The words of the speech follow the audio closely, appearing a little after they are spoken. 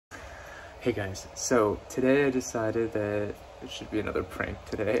Hey guys, so today I decided that it should be another prank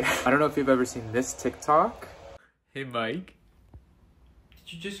today. I don't know if you've ever seen this TikTok. Hey Mike.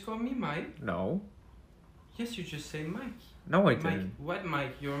 Did you just call me Mike? No. Yes, you just say Mike. No, I Mike, didn't. what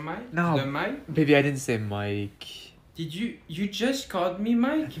Mike? Your Mike? No. The Mike? Baby, I didn't say Mike. Did you just called me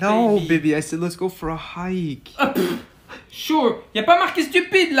Mike? No, baby, I said let's go for a hike. Sure. Y a pas marqué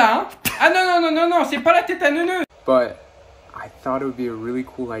stupide là, hein? Ah non, c'est pas la tête à neuneu. But I thought it would be a really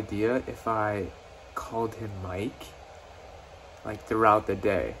cool idea if I called him Mike, like throughout the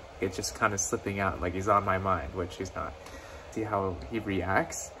day. It's just kind of slipping out, like he's on my mind, which he's not. See how he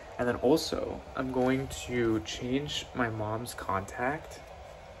reacts. And then also, I'm going to change my mom's contact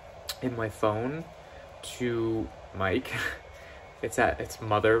in my phone to Mike. It's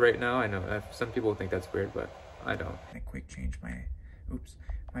mother right now. I know some people think that's weird, but I don't. I quick change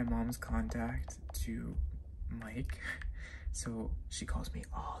my mom's contact to Mike. So she calls me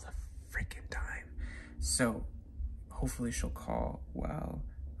all the freaking time. So hopefully she'll call while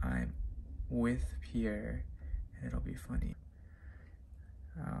I'm with Pierre and it'll be funny.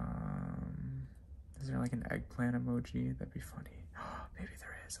 Is there like an eggplant emoji? That'd be funny. Maybe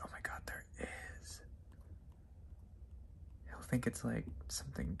there is. Oh my god, there is. He'll think it's like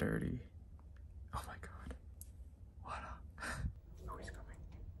something dirty. Oh my god. What up? Oh, he's coming.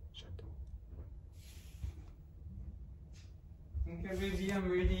 Shit. Okay, baby, I'm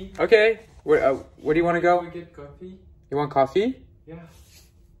ready. Okay. Where do you want to go? We get coffee. You want coffee? Yeah.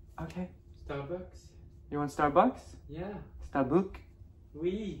 Okay. Starbucks. You want Starbucks? Yeah. Starbucks?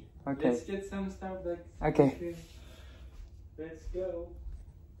 Oui. Okay. Let's get some Starbucks. Okay. Let's go.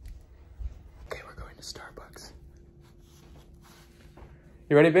 Okay, we're going to Starbucks.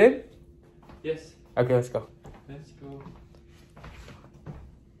 You ready, babe? Yes. Okay, let's go. Let's go.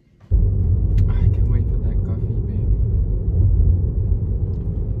 I can't wait for that coffee, babe.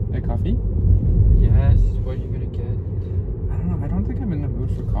 That coffee? Yes, what are you gonna get? I don't know. I don't think I'm in the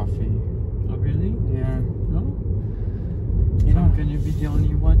mood for coffee. Oh, really? Yeah. No? You know, Can you be the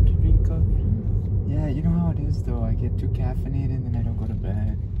only one to drink coffee? yeah, you know how it is though. I get too caffeinated and then I don't go to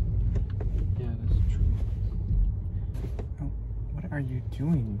bed. Yeah, that's true. Oh, what are you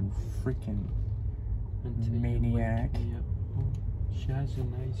doing, you freaking Until you maniac? wake me up. Oh, she has a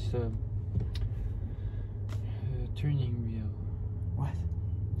nice turning wheel. What?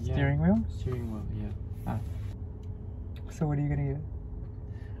 Yeah. Steering wheel? Steering wheel, yeah. So what are you gonna get?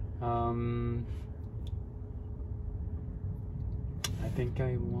 I think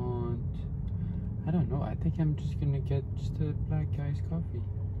I want, I don't know, I think I'm just gonna get just a black iced coffee.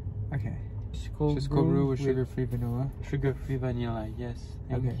 Okay. Just Just cold brew with sugar-free vanilla. Sugar-free vanilla, yes.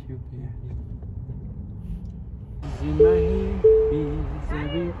 Thank Okay. you, baby. Yeah. In my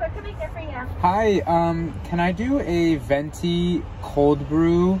head, What can I get for you? Hi, can I do a venti cold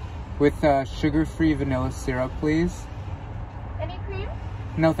brew with sugar-free vanilla syrup, please? Any cream?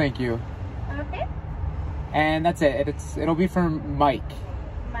 No, thank you. Okay. And that's it. It'll be for Mike.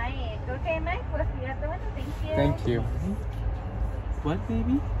 Mike. Okay, Mike. We'll see you at the window. Thank you. Thank you. What,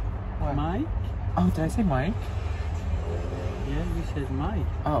 baby? What? Mike? Oh, did I say Mike? Yeah, you said Mike.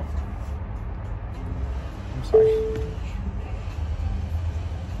 Oh. I'm sorry.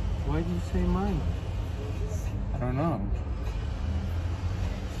 Why did you say Mike? I don't know.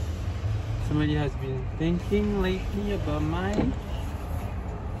 Somebody has been thinking lately about Mike.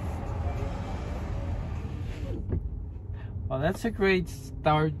 Well, that's a great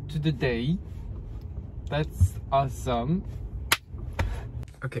start to the day. That's awesome.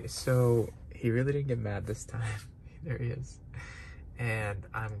 Okay, so he really didn't get mad this time. There he is. And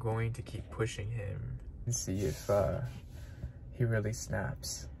I'm going to keep pushing him and see if he really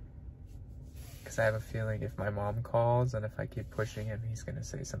snaps. Because I have a feeling if my mom calls and if I keep pushing him, he's going to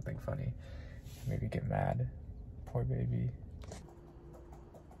say something funny. Maybe get mad. Poor baby.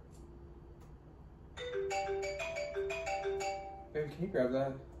 Babe, can you grab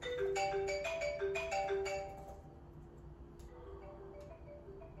that?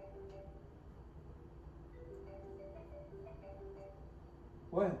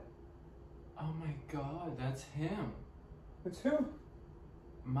 What? Oh my god, that's him. It's who?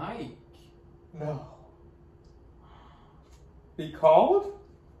 Mike. No. He called?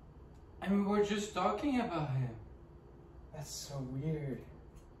 And we were just talking about him. That's so weird.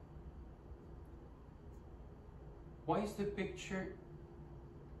 Why is the picture...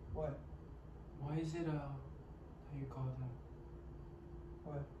 What? Why is it how you call that?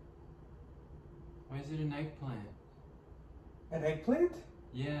 What? Why is it an eggplant? An eggplant?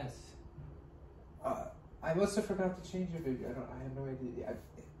 Yes. I must have forgot to change it, baby. I have no idea.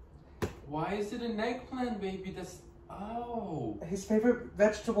 Why is it an eggplant, baby? That's Oh. His favorite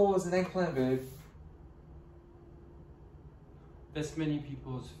vegetable is an eggplant, babe. That's many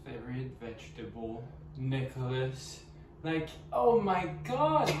people's favorite vegetable, Nicholas. Like, oh my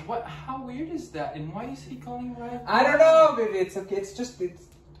God, what? How weird is that? And why is he calling right? I don't know, baby. It's okay. It's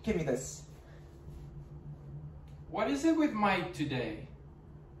give me this. What is it with Mike today?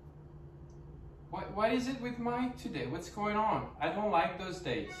 What is it with Mike today? What's going on? I don't like those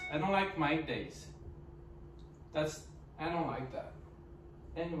days. I don't like Mike days. I don't like that.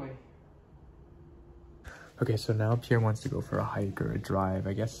 Anyway. Okay, so now Pierre wants to go for a hike or a drive.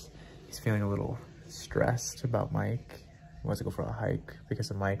 I guess he's feeling a little stressed about Mike. He wants to go for a hike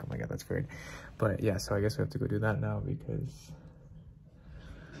because of Mike. Oh my God, that's weird. But yeah, so I guess we have to go do that now because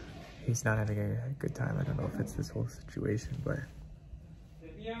he's not having a good time. I don't know if it's this whole situation, but...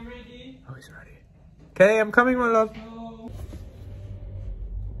 Baby, I'm ready. Oh, he's ready. Okay, I'm coming, my love. Oh.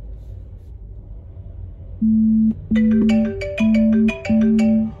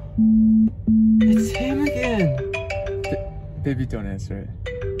 It's him again. Baby, don't answer it.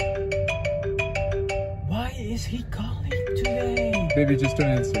 Why is he calling today? Baby, just don't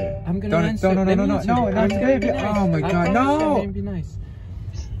answer it. I'm gonna answer. No, baby. Nice. Oh my God, no. I'm gonna be nice.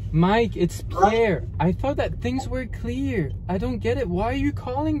 Mike, it's Pierre. I thought that things were clear. I don't get it. Why are you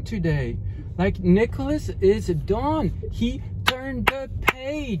calling today? Like, Nicholas is done. He turned the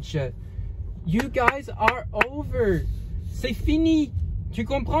page. You guys are over. C'est fini. Tu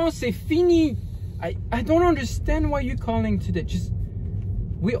comprends? C'est fini. I don't understand why you're calling today. Just,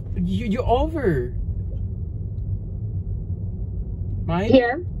 you're over. Mike?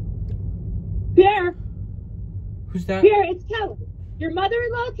 Pierre? Pierre? Who's that? Pierre, it's Kelly. Your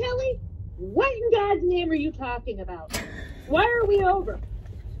mother-in-law, Kelly? What in God's name are you talking about? Why are we over?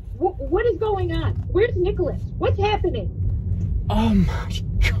 What is going on? Where's Nicholas? What's happening? Oh my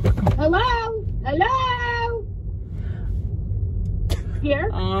God. Hello? Hello?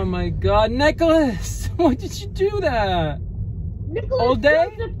 Pierre? Oh my God, Nicholas! Why did you do that? Nicholas All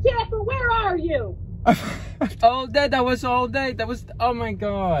day? Joseph Tapper, where are you? All day, that was all day. That was, oh my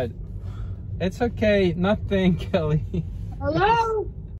God. It's okay, nothing, Kelly. Hello?